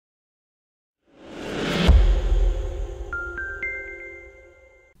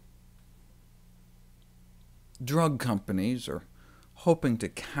Drug companies are hoping to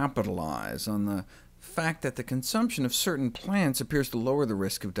capitalize on the fact that the consumption of certain plants appears to lower the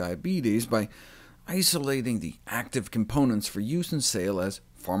risk of diabetes by isolating the active components for use and sale as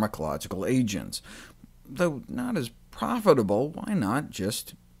pharmacological agents. Though not as profitable, why not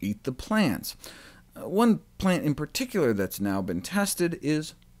just eat the plants? One plant in particular that's now been tested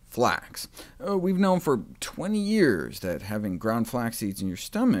is flax. We've known for 20 years that having ground flax seeds in your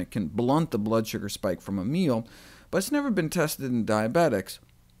stomach can blunt the blood sugar spike from a meal, but it's never been tested in diabetics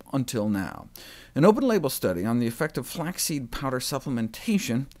until now. An open-label study on the effect of flaxseed powder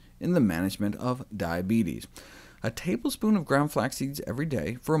supplementation in the management of diabetes. A tablespoon of ground flax seeds every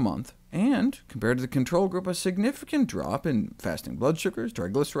day for a month, and, compared to the control group, a significant drop in fasting blood sugars,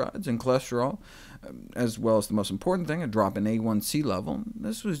 triglycerides, and cholesterol, as well as the most important thing, a drop in A1C level.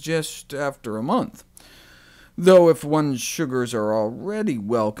 This was just after a month. Though if one's sugars are already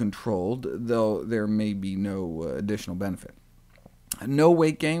well controlled, though there may be no additional benefit. No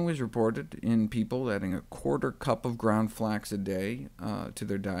weight gain was reported in people adding a quarter cup of ground flax a day to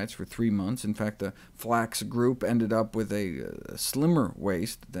their diets for 3 months. In fact, the flax group ended up with a slimmer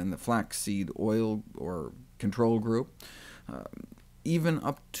waist than the flaxseed oil or control group, even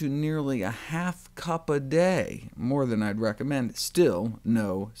up to nearly a half cup a day, more than I'd recommend. Still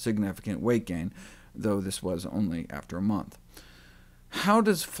no significant weight gain, though this was only after a month. How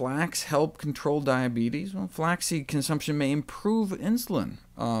does flax help control diabetes? Well, flaxseed consumption may improve insulin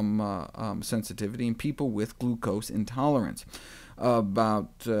sensitivity in people with glucose intolerance.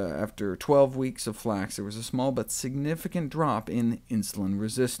 After 12 weeks of flax, there was a small but significant drop in insulin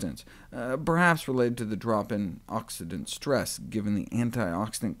resistance, perhaps related to the drop in oxidant stress, given the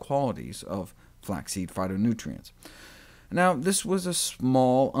antioxidant qualities of flaxseed phytonutrients. Now, this was a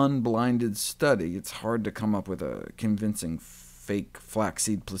small, unblinded study. It's hard to come up with a convincing fake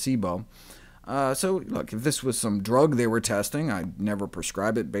flaxseed placebo. So look, if this was some drug they were testing, I'd never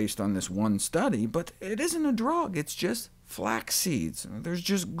prescribe it based on this one study, but it isn't a drug, it's just flax seeds. There's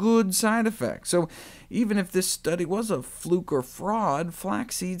just good side effects. So even if this study was a fluke or fraud,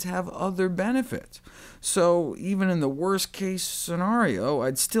 flax seeds have other benefits. So even in the worst-case scenario,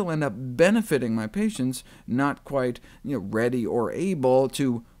 I'd still end up benefiting my patients, not quite ready or able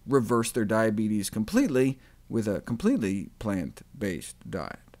to reverse their diabetes completely with a completely plant-based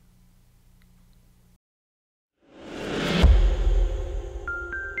diet.